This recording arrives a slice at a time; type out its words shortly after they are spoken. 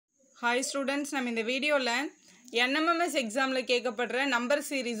Hi students, நம்ம இந்த வீடியோல NMMS examல கேட்கப்படுற நம்பர்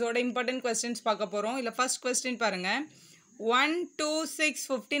சீரிஸோட இம்பார்ட்டன்ட் क्वेश्चंस பார்க்க போறோம். இல்ல ஃபர்ஸ்ட் क्वेश्चन பாருங்க. 1 2 6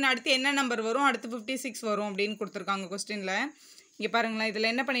 15 அடுத்து என்ன நம்பர் வரும்? அடுத்து 56 வரும் அப்படினு கொடுத்திருக்காங்க क्वेश्चनல. இங்க பாருங்க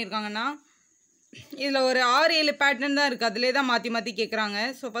இதுல என்ன பண்ணிருக்காங்கன்னா இதுல ஒரு 6 7 பேட்டர்ன் தான் இருக்கு. அதிலே தான் மாத்தி மாத்தி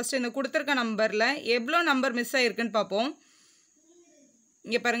கேக்குறாங்க. சோ ஃபர்ஸ்ட் இந்த கொடுத்திருக்க நம்பர்ல எவ்வளவு நம்பர் மிஸ் ஆயிருக்குன்னு பாப்போம்.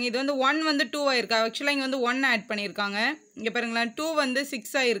 இங்க பாருங்க இது வந்து 1 வந்து 2 ஆயிருக்கு. एक्चुअली இங்க வந்து 1 ஆட் பண்ணிருக்காங்க. இங்க பாருங்களா 2 வந்து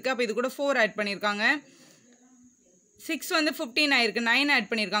 6 ஆயிருக்கு. அப்ப இது கூட 4 ஆட் பண்ணிருக்காங்க. 6 வந்து 15 ஆயிருக்கு. 9 ஆட்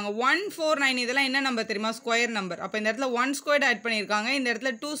பண்ணிருக்காங்க. 1 4 9 இதெல்லாம் என்ன நம்பர் தெரியுமா? Square number. அப்ப இந்த இடத்துல 1 ஸ்கொயர்ட் ஆட் பண்ணிருக்காங்க. இந்த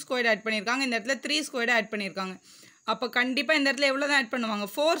இடத்துல 2 ஸ்கொயர்ட் ஆட் பண்ணிருக்காங்க. இந்த இடத்துல 3 ஸ்கொயர்ட் ஆட் பண்ணிருக்காங்க. அப்ப கண்டிப்பா இந்த இடத்துல எவ்வளவு தான் ஆட் பண்ணுவாங்க?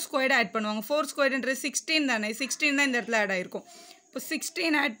 4 ஸ்கொயர்ட் ஆட் பண்ணுவாங்க. 4 ஸ்கொயர்ட்ன்றது 16 தானே. 16 தான் இந்த இடத்துல ஆட் ஆயிருக்கும். இப்போ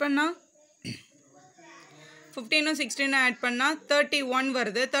 16 ஆட் பண்ணா 15 16 ஆட் பண்ணா 31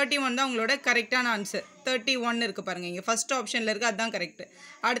 வருது. 31 தான் உங்களோட கரெக்டான ஆன்சர். 31 இருக்கு பாருங்க. இங்க ஃபர்ஸ்ட் ஆப்ஷன்ல இருக்கு அதான் கரெக்ட்.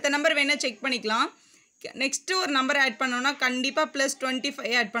 அடுத்த நம்பர் வேணா செக் பண்ணிக்கலாம். நெக்ஸ்ட் ஒரு நம்பர் ஆட் பண்ணோம்னா கண்டிப்பா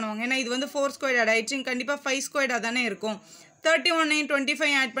 +25 ஆட் பண்ணுவாங்க. ஏன்னா இது வந்து 4 ஸ்கொயர்ட் ஆட் ஆயிடுச்சு. கண்டிப்பா 5 ஸ்கொயர்ட் தானே இருக்கும். 31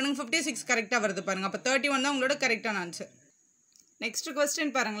 25 ஆட் பண்ணுங்க 56 கரெக்ட்டா வருது பாருங்க. அப்ப 31 தான் உங்களோட கரெக்டான ஆன்சர். நெக்ஸ்ட்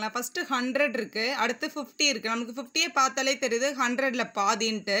क्वेश्चन பாருங்களா. ஃபர்ஸ்ட் 100 இருக்கு. அடுத்து 50 இருக்கு. நமக்கு 50 பார்த்தாலே தெரியுது 100ல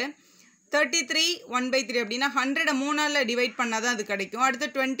பாதின்ட்டு. 33 1/3 அப்படினா 100 3ஆல டிவைட் பண்ணாதான் அது கிடைக்கும். அடுத்து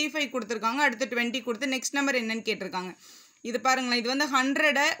 25 கொடுத்திருக்காங்க. அடுத்து 20 கொடுத்து நெக்ஸ்ட் நம்பர் என்னன்னு கேட்டிருக்காங்க. இது பாருங்களா இது வந்து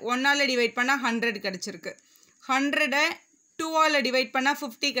 100 1ஆல டிவைட் பண்ணா 100 கிடைச்சிருக்கு. 100 2ஆல டிவைட் பண்ணா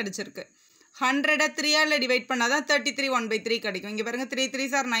 50 கிடைச்சிருக்கு. 100 3ஆல டிவைட் பண்ணாதான் 33 1/3 கிடைக்கும். இங்க பாருங்க 3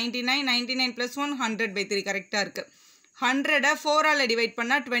 3s are 99 99 + 1 100/3 கரெக்ட்டா இருக்கு. 100 4ஆல டிவைட்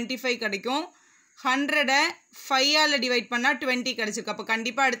பண்ணா 25 கிடைக்கும். 100 5ஆல டிவைட் பண்ணா 20 கிடைச்சிருக்கு. அப்ப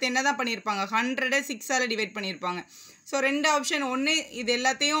கண்டிப்பா அடுத்து என்னதான் பண்ணிருப்பாங்க? 100 6ஆல டிவைட் பண்ணிருப்பாங்க. சோ ரெண்டு ஆப்ஷன் ஒன்னு இது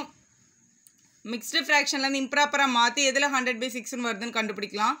எல்லாத்தையும் மிக்ஸ்டு ஃபிராக்ஷன்ல இருந்து இம்ப்ராப்பரா மாத்தி எதுல 100/6 ன்னு வருதுன்னு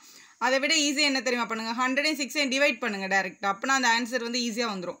கண்டுபிடிக்கலாம். அதை விட ஈஸியா என்ன தெரியுமா பண்ணுங்க? 100 6 டிவைட் பண்ணுங்க டைரக்ட்டா. அப்பனா அந்த ஆன்சர் வந்து ஈஸியா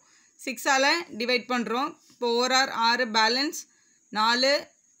வந்துரும். 6ஆல டிவைட் பண்றோம். இப்போ 6 பேலன்ஸ் 4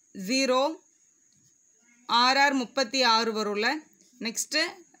 0 6 36 வரும்ல. நெக்ஸ்ட்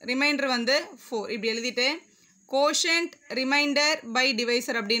ரிமைண்டர் வந்து 4 இப்படி எழுதிட்டு கோஷன்ட் ரிமைண்டர் பை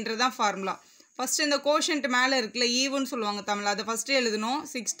டிவைசர் அப்படின்றது தான் ஃபார்முலா. ஃபர்ஸ்ட் இந்த கோஷன்ட் மேலே இருக்குல்ல ஈவுன்னு சொல்லுவாங்க தமிழ். அதை ஃபர்ஸ்ட் எழுதணும்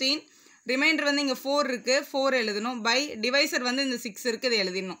 16. ரிமைண்டர் வந்து இங்கே 4 இருக்கு 4 எழுதணும். பை டிவைசர் வந்து இந்த 6 இருக்கு இதை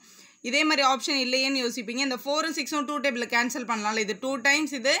எழுதிடணும். இதே மாதிரி ஆப்ஷன் இல்லையேன்னு யோசிப்பீங்க. இந்த 4 6 2 டேபிளில் கேன்சல் பண்ணலாம்ல. இது 2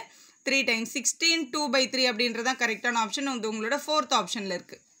 டைம்ஸ் இது 3 டைம்ஸ் 16 2/3 அப்படின்றது தான் கரெக்டான ஆப்ஷன். வந்து உங்களோட 4th ஆப்ஷனில்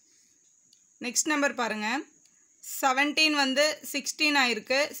இருக்கு. நெக்ஸ்ட் நம்பர் பாருங்க. 17 வந்து 16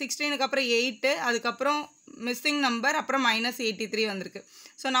 ஆயிருக்கு. 16க்கு அப்புறம் 8 அதுக்கப்புறம் மிஸ்ஸிங் நம்பர் அப்புறம் -83 வந்திருக்கு.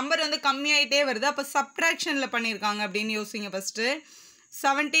 ஸோ நம்பர் வந்து கம்மியாயிட்டே வருது. அப்போ சப்ட்ராக்ஷனில் பண்ணியிருக்காங்க அப்படின்னு யோசிங்க. ஃபஸ்ட்டு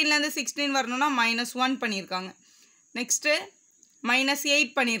 17லேருந்து 16 வரணும்னா -1 பண்ணியிருக்காங்க. நெக்ஸ்ட்டு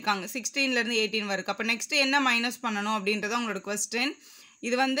 -8 பண்ணியிருக்காங்க. 16லேருந்து 18 வரைக்கும். அப்போ நெக்ஸ்ட்டு என்ன மைனஸ் பண்ணணும் அப்படின்றத உங்களோட கொஸ்டின்.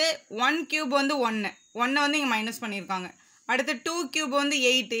 இது வந்து 1 கியூப் வந்து 1 வந்து இங்கே மைனஸ் பண்ணியிருக்காங்க. அடுத்து 2 கியூப் வந்து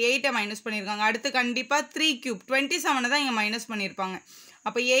 8 மைனஸ் பண்ணியிருக்காங்க. அடுத்து கண்டிப்பாக 3 கியூப் 27 தான் இங்கே மைனஸ் பண்ணியிருப்பாங்க.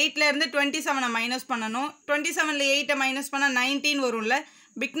 அப்போ 8லேருந்து 27 மைனஸ் பண்ணணும். 27ல் 8 மைனஸ் பண்ணால் 19 வரும்ல.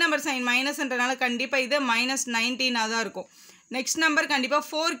 பிக் நம்பர் சைன் மைனஸ்ன்றனால கண்டிப்பாக இது -19 தான் இருக்கும். நெக்ஸ்ட் நம்பர் கண்டிப்பாக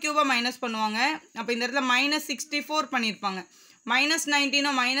 4 கியூபை மைனஸ் பண்ணுவாங்க. அப்போ இந்த இடத்துல -64 பண்ணியிருப்பாங்க.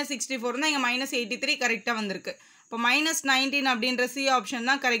 -19 -64 தான் இங்கே -83 கரெக்டாக வந்திருக்கு. இப்போ -19 அப்படின்ற சி ஆப்ஷன்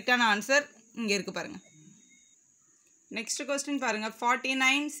தான் கரெக்டான ஆன்சர். இங்கே இருக்குது பாருங்கள். நெக்ஸ்ட் கொஸ்டின் பாருங்கள்.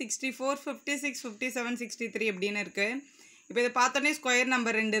 49 64 56 57 63 அப்படின்னு இருக்குது. இப்போ இதை பார்த்தோன்னே ஸ்கொயர்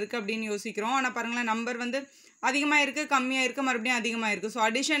நம்பர் 2 இருக்குது அப்படின்னு யோசிக்கிறோம். ஆனால் பாருங்களேன் நம்பர் வந்து அதிகமாக இருக்குது கம்மியாக இருக்குது மறுபடியும் அதிகமாக இருக்குது. ஸோ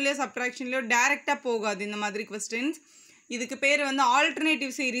அடிஷன்லேயோ சப்ட்ராக்ஷன்லேயோ டேரெக்டாக போகாது இந்த மாதிரி கொஸ்டின்ஸ். இதுக்கு பேர் வந்து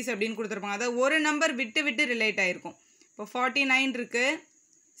ஆல்டர்னேட்டிவ் சீரீஸ் அப்படின்னு கொடுத்துருப்பாங்க. அதாவது ஒரு நம்பர் விட்டு விட்டு ரிலேட் ஆகிருக்கும். இப்போ 49 இருக்குது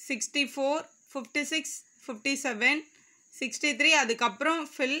 64 56 57 63 அதுக்கப்புறம்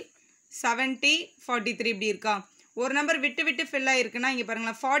ஃபில் 70 43 இப்படி இருக்கா. ஒரு நம்பர் விட்டு விட்டு ஃபில் ஆகிருக்குன்னா இங்கே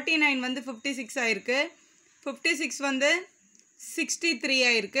பாருங்களேன் 49 வந்து 56 ஆயிருக்கு. 56 வந்து 63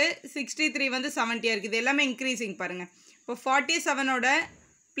 ஆயிருக்கு. 63 வந்து 70 ஆயிருக்கு. இது எல்லாமே இன்க்ரீஸிங் பாருங்கள். இப்போ 47ஓட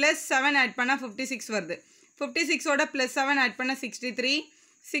 +7 ஆட் பண்ணால் 56 வருது. 56ஓட +7 ஆட் பண்ணால் 63.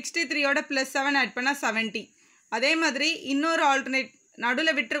 63ஓட +7 ஆட் பண்ணால் 70. அதே மாதிரி இன்னொரு ஆல்டர்னேட்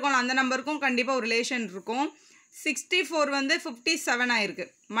நடுவில் விட்டுருக்கோம் அந்த நம்பருக்கும் கண்டிப்பாக ஒரு ரிலேஷன் இருக்கும். 64 வந்து 57 ஆயிருக்கு.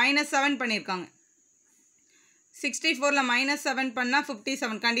 -7 பண்ணியிருக்காங்க. 64ல் -7 பண்ணால்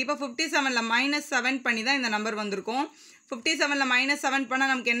 57. கண்டிப்பாக 57ல் -7 பண்ணி தான் இந்த நம்பர் வந்திருக்கும். 57ல் -7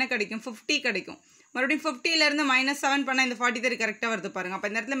 பண்ணால் நமக்கு என்ன கிடைக்கும்? 50 கிடைக்கும். மறுபடியும் 50லேருந்து -7 பண்ணால் இந்த 43 கரெக்டாக வருது பாருங்கள். அப்போ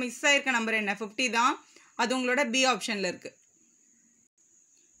இந்த இடத்துல மிஸ் ஆகிருக்க நம்பர் என்ன? 50 தான். அது உங்களோட பி ஆப்ஷனில் இருக்குது.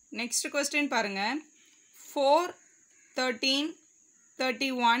 நெக்ஸ்ட் கொஸ்டின் பாருங்கள். 4 13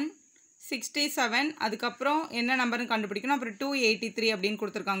 31 67 அதுக்கப்புறம் என்ன நம்பர்னு கண்டுபிடிக்கணும். அப்புறம் 283 அப்படின்னு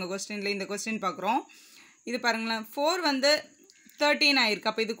கொடுத்துருக்காங்க கொஸ்டினில். இந்த கொஸ்டின் பார்க்குறோம். இது பாருங்களேன், 4 வந்து 13 ஆயிருக்கு.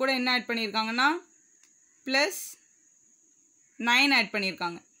 அப்போ இது கூட என்ன ஆட் பண்ணியிருக்காங்கன்னா ப்ளஸ் 9 ஆட்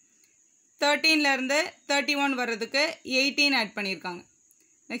பண்ணியிருக்காங்க. 13லேருந்து 31 வர்றதுக்கு 18 ஆட் பண்ணியிருக்காங்க.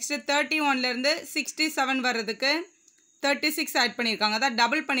 நெக்ஸ்ட்டு 31லேருந்து 67 வர்றதுக்கு 36 ஆட் பண்ணியிருக்காங்க. அதான்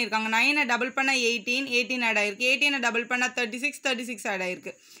டபுள் பண்ணியிருக்காங்க. 9 டபுள் பண்ணால் 18 ஆட் ஆயிருக்கு. 18 டபுள் பண்ணால் 36 ஆட்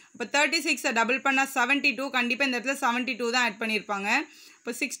ஆயிருக்கு. இப்போ 36 டபுள் பண்ணால் 72. கண்டிப்பாக இந்த இடத்துல 72 தான் ஆட் பண்ணியிருப்பாங்க.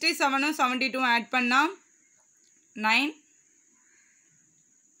 இப்போ 67ம் 72 ஆட் பண்ணால் 9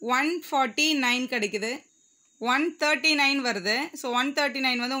 149 கிடைக்குது. 139 வருது. ஸோ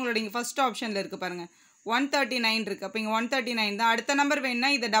 139 வந்து உங்களோட இங்கே ஃபஸ்ட் ஆப்ஷனில் இருக்குது பாருங்கள். 139 இருக்குது. அப்போ இங்கே 139 தான். அடுத்த நம்பர் வேணுன்னா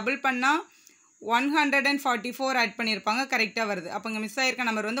இதை டபுள் பண்ணால் 144 ஆட் பண்ணியிருப்பாங்க. கரெக்டாக வருது. அப்போ இங்கே மிஸ் ஆகிருக்க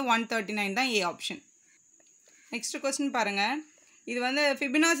நம்பர் வந்து 139 தான், ஏ ஆப்ஷன். நெக்ஸ்ட் கொஸ்டின் பாருங்கள். இது வந்து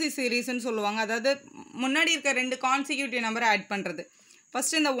ஃபிபனாசி சீரீஸ்ன்னு சொல்லுவாங்க. அதாவது முன்னாடி இருக்க 2 கான்சிக்யூட்டிவ் நம்பரை ஆட் பண்ணுறது.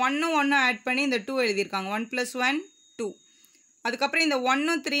 ஃபஸ்ட்டு இந்த 1 ஆட் பண்ணி இந்த 2 எழுதியிருக்காங்க. 1 + 1 2. அதுக்கப்புறம் இந்த 1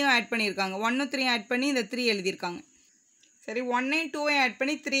 3 ஆட் பண்ணியிருக்காங்க. 1 3 ஆட் பண்ணி இந்த 3 எழுதியிருக்காங்க. சரி, 1 2 ஆட்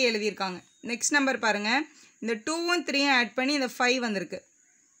பண்ணி 3 எழுதியிருக்காங்க. நெக்ஸ்ட் நம்பர் பாருங்கள். இந்த 2 3 ஆட் பண்ணி இந்த 5 வந்திருக்கு.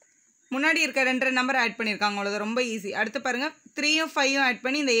 முன்னாடி இருக்க 2 நம்பர் ஆட் பண்ணியிருக்காங்க. அவ்வளோதான், ரொம்ப ஈஸி. அடுத்து பாருங்கள், 3 5 ஆட்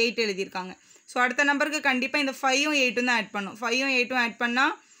பண்ணி இந்த 8 எழுதியிருக்காங்க. ஸோ அடுத்த நம்பருக்கு கண்டிப்பாக இந்த 5 8 தான் ஆட் பண்ணும். 5 8 ஆட்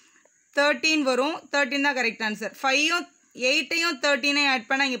பண்ணால் 13 வரும். 13 தான் கரெக்ட் ஆன்சர். 5 8 13 ஆட்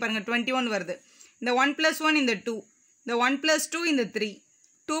பண்ணால் இங்கே பாருங்கள் 21 வருது. இந்த 1 + 1 இந்த 2, இந்த 1 + 2 இந்த 3,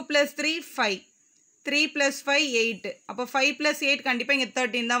 2 + 3 5, 3 + 5 8. அப்போ 5 + 8 கண்டிப்பாக இங்கே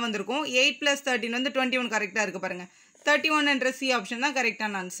 13 தான் வந்திருக்கும். 8 + 13 வந்து 21 கரெக்டாக இருக்குது பாருங்கள். 31 என்ற சி ஆப்ஷன் தான்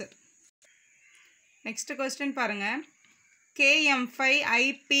கரெக்டான ஆன்சர். நெக்ஸ்ட் கொஸ்டின் பாருங்கள். KM5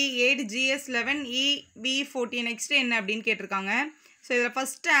 IP8 GS11 EB14 next என்ன அப்படின்னு கேட்டிருக்காங்க. ஸோ இதில்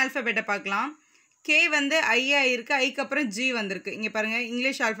ஃபஸ்ட்டு ஆல்ஃபபெட்டை பார்க்கலாம். K வந்து I ஆகிருக்கு. ஐக்கு அப்புறம் G வந்திருக்கு. இங்கே பாருங்கள்,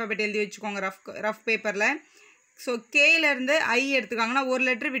 இங்கிலீஷ் ஆல்ஃபபெட் எழுதி வச்சுக்கோங்க ரஃப் பேப்பரில். ஸோ கேலேருந்து I எடுத்துருக்காங்கன்னா ஒரு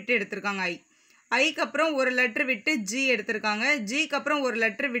லெட்ரு விட்டு எடுத்திருக்காங்க. ஐக்கு அப்புறம் ஒரு லெட்ரு விட்டு G எடுத்திருக்காங்க. ஜிக்கு அப்புறம் ஒரு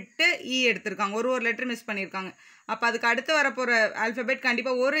லெட்ரு விட்டு E எடுத்திருக்காங்க. ஒரு லெட்ரு மிஸ் பண்ணியிருக்காங்க. அப்போ அதுக்கு அடுத்து வரப்போகிற ஆல்ஃபபெட்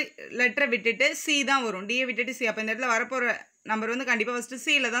கண்டிப்பாக ஒரு லெட்டரை விட்டுட்டு C தான் வரும். டியை விட்டுட்டு C. அப்போ இந்த இடத்துல வரப்போகிற நம்பர் வந்து கண்டிப்பாக ஃபஸ்ட்டு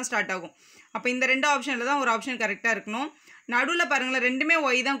Cயில் தான் ஸ்டார்ட் ஆகும். அப்போ இந்த 2 ஆப்ஷனில் தான் ஒரு ஆப்ஷன் கரெக்டாக இருக்கணும். நடுவில் பாருங்களேன், ரெண்டுமே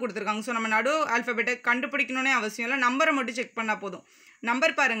ஒய் தான் கொடுத்துருக்காங்க. ஸோ நம்ம நடு ஆல்ஃபபெட்டை கண்டுபிடிக்கணுன்னே அவசியம் இல்லை. நம்பரை மட்டும் செக் பண்ணால் போதும்.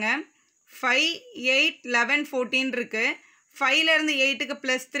 நம்பர் பாருங்கள், 5 8 11 14 இருக்குது. 5லேருந்து 8க்கு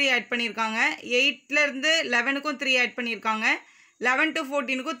 +3 ஆட் பண்ணியிருக்காங்க. 8லேருந்து 11க்கும் 3 ஆட் பண்ணியிருக்காங்க. 11 to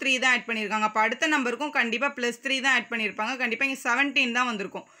 14க்கும் 3 தான் ஆட் பண்ணியிருக்காங்க. அப்போ அடுத்த நம்பருக்கும் கண்டிப்பாக +3 தான் ஆட் பண்ணியிருப்பாங்க. கண்டிப்பாக இங்கே 17 தான்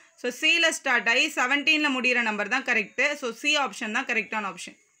வந்திருக்கும். ஸோ சியில் ஸ்டார்ட் ஆகி 17ல் முடிகிற நம்பர் தான் கரெக்டு. ஸோ சி ஆப்ஷன் தான் கரெக்டான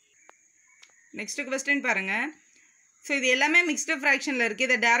ஆப்ஷன். நெக்ஸ்ட்டு கொஸ்டின் பாருங்கள். ஸோ இது எல்லாமே மிக்ஸ்டு ஃப்ராக்ஷனில் இருக்குது.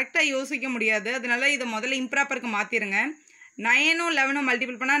 இதை டேரெக்டாக யோசிக்க முடியாது. அதனால இதை முதல்ல இம்ப்ராப்பருக்கு மாற்றிடுங்க. 9ம் 11ம்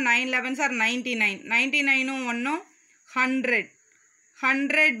மல்டிபிள் பண்ணால் 9 11s are 99. 99ம் 1ம் 100.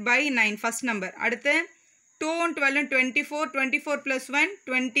 100/9 first number. அடுத்து 2ம் 12ம் 24. 24 + 1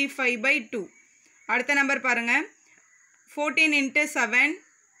 25/2. அடுத்த நம்பர் பாருங்கள், 14 × 7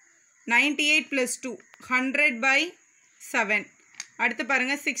 98 + 2 100/7. அடுத்து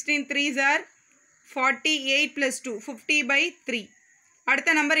பாருங்கள், 16 3s are 48 + 2 50/3. அடுத்த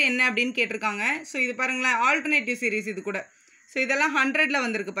நம்பர் என்ன அப்படின்னு கேட்டிருக்காங்க. ஸோ இது பாருங்களேன், ஆல்டர்னேட்டிவ் சீரீஸ் இது கூட. ஸோ இதெல்லாம் 100ல்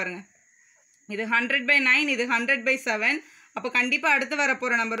வந்திருக்கு பாருங்கள். இது 100/9, இது 100/7. அப்போ கண்டிப்பாக அடுத்து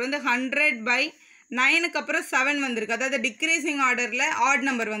வரப்போகிற நம்பர் வந்து 100/9க்கு அப்புறம் 7 வந்திருக்கு. அதாவது டிக்ரீசிங் ஆர்டரில் ஆட்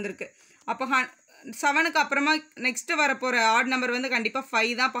நம்பர் வந்திருக்கு. அப்போ 7க்கு அப்புறமா நெக்ஸ்ட்டு வரப்போகிற ஆட் நம்பர் வந்து கண்டிப்பாக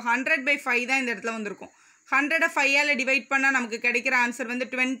 5 தான். அப்போ 100/5 தான் இந்த இடத்துல வந்திருக்கும். 100 5ஆல் டிவைட் பண்ணால் நமக்கு கிடைக்கிற ஆன்சர் வந்து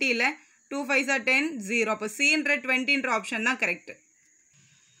 20ல் 2 5s are 10 0. அப்போ சின்ற 20ன்ற ஆப்ஷன் தான் கரெக்டு.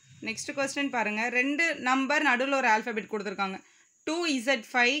 நெக்ஸ்ட் கொஸ்டின் பாருங்கள். 2 நம்பர் நடுவில் ஒரு ஆல்ஃபபெட் கொடுத்துருக்காங்க.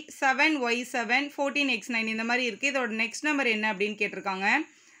 2Z5 7Y7 14X9 இந்த மாதிரி இருக்குது. இதோட நெக்ஸ்ட் நம்பர் என்ன அப்படின்னு கேட்டிருக்காங்க.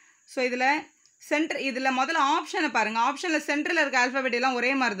 ஸோ இதில் முதல்ல ஆப்ஷனை பாருங்கள். ஆப்ஷனில் சென்டரில் இருக்க ஆல்ஃபபெட் எல்லாம்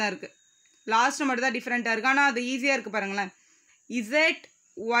ஒரே மாதிரி தான் இருக்குது. லாஸ்ட் மட்டும் தான் டிஃப்ரெண்ட்டாக இருக்குது. ஆனால் அது ஈஸியாக இருக்குது பாருங்களேன்.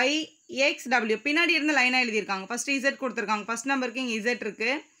 ZYXW பின்னாடி இருந்து லைனாக எழுதியிருக்காங்க. ஃபஸ்ட்டு Z கொடுத்துருக்காங்க. ஃபஸ்ட் நம்பருக்கு இங்கே Z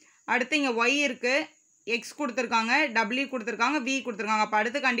இருக்குது. அடுத்து இங்கே Y இருக்குது, X கொடுத்துருக்காங்க, W கொடுத்துருக்காங்க, V கொடுத்துருக்காங்க. அப்போ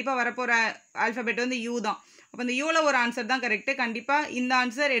அடுத்து கண்டிப்பாக வரப்போகிற ஆல்ஃபபெட் வந்து U தான். அப்போ இந்த யூவில் ஒரு ஆன்சர் தான் கரெக்டு. கண்டிப்பாக இந்த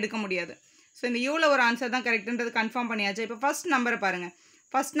ஆன்சர் எடுக்க முடியாது. ஸோ இந்த யூவில் ஒரு ஆன்சர் தான் கரெக்டுன்றது கன்ஃபார்ம் பண்ணியாச்சு. இப்போ ஃபஸ்ட் நம்பரை பாருங்கள்.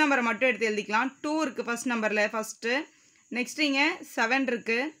 ஃபஸ்ட் நம்பரை மட்டும் எடுத்து எழுதிக்கலாம். 2 இருக்குது ஃபஸ்ட் நம்பரில் ஃபஸ்ட்டு. நெக்ஸ்ட்டு இங்கே 7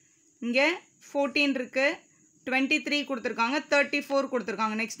 இருக்குது, இங்கே 14 இருக்குது, 23 கொடுத்துருக்காங்க, 34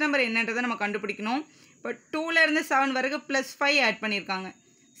 கொடுத்துருக்காங்க. நெக்ஸ்ட் நம்பர் என்னன்றதை நம்ம கண்டுபிடிக்கணும். இப்போ 2லேருந்து 7 வரைக்கும் +5 ஆட் பண்ணியிருக்காங்க.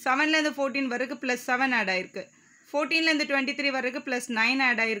 7லேருந்து 14 வரைக்கும் +7 ஆட் ஆகிருக்கு. 14லேருந்து 23 வரைக்கும் +9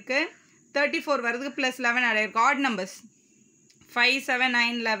 ஆட் ஆகிருக்கு. 34 வரதுக்கு ப்ளஸ் 11 ஆட் ஆகிருக்கு. Odd numbers 5 7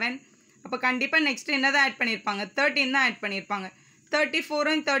 9 11. அப்போ கண்டிப்பாக நெக்ஸ்ட்டு என்ன தான் ஆட் பண்ணியிருப்பாங்க? 13 தான் ஆட் பண்ணியிருப்பாங்க.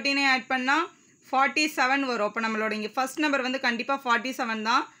 34 13 ஆட் பண்ணால் 47 வரும். அப்போ நம்மளோட இங்கே ஃபஸ்ட் நம்பர் வந்து கண்டிப்பாக 47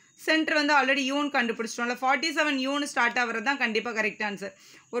 தான். சென்டர் வந்து ஆல்ரெடி யூன்னு கண்டுபிடிச்சிட்டோம்ல. 47 யூன்னு ஸ்டார்ட் ஆகிறது தான் கண்டிப்பாக கரெக்ட் ஆன்சர்.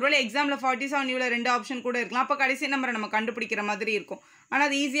 ஒருவேளை எக்ஸாமில் 47 யூவில் 2 ஆப்ஷன் கூட இருக்கலாம். அப்போ கடைசி நம்பரை நம்ம கண்டுபிடிக்கிற மாதிரி இருக்கும். ஆனால்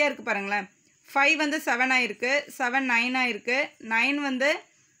அது ஈஸியாக இருக்குது பாருங்களேன். 5 வந்து 7 ஆயிருக்கு, 7 9 ஆயிருக்கு, 9 வந்து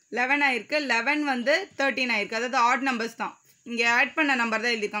 11 ஆயிருக்கு, 11 வந்து 13 ஆயிருக்கு. அதாவது ஆட் நம்பர்ஸ் தான் இங்கே ஆட் பண்ண நம்பர்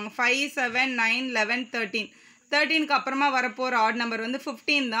தான் எழுதியிருக்காங்க. 5 7 9 11 13. 13க்கு அப்புறமா வரப்போகிற ஆட் நம்பர் வந்து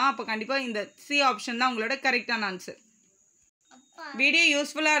 15 தான். அப்போ கண்டிப்பாக இந்த சி ஆப்ஷன் தான் உங்களோட கரெக்டான ஆன்சர். வீடியோ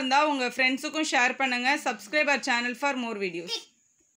யூஸ்ஃபுல்லாக இருந்தால் உங்கள் ஃப்ரெண்ட்ஸுக்கும் ஷேர் பண்ணுங்கள். Subscribe our channel for more videos.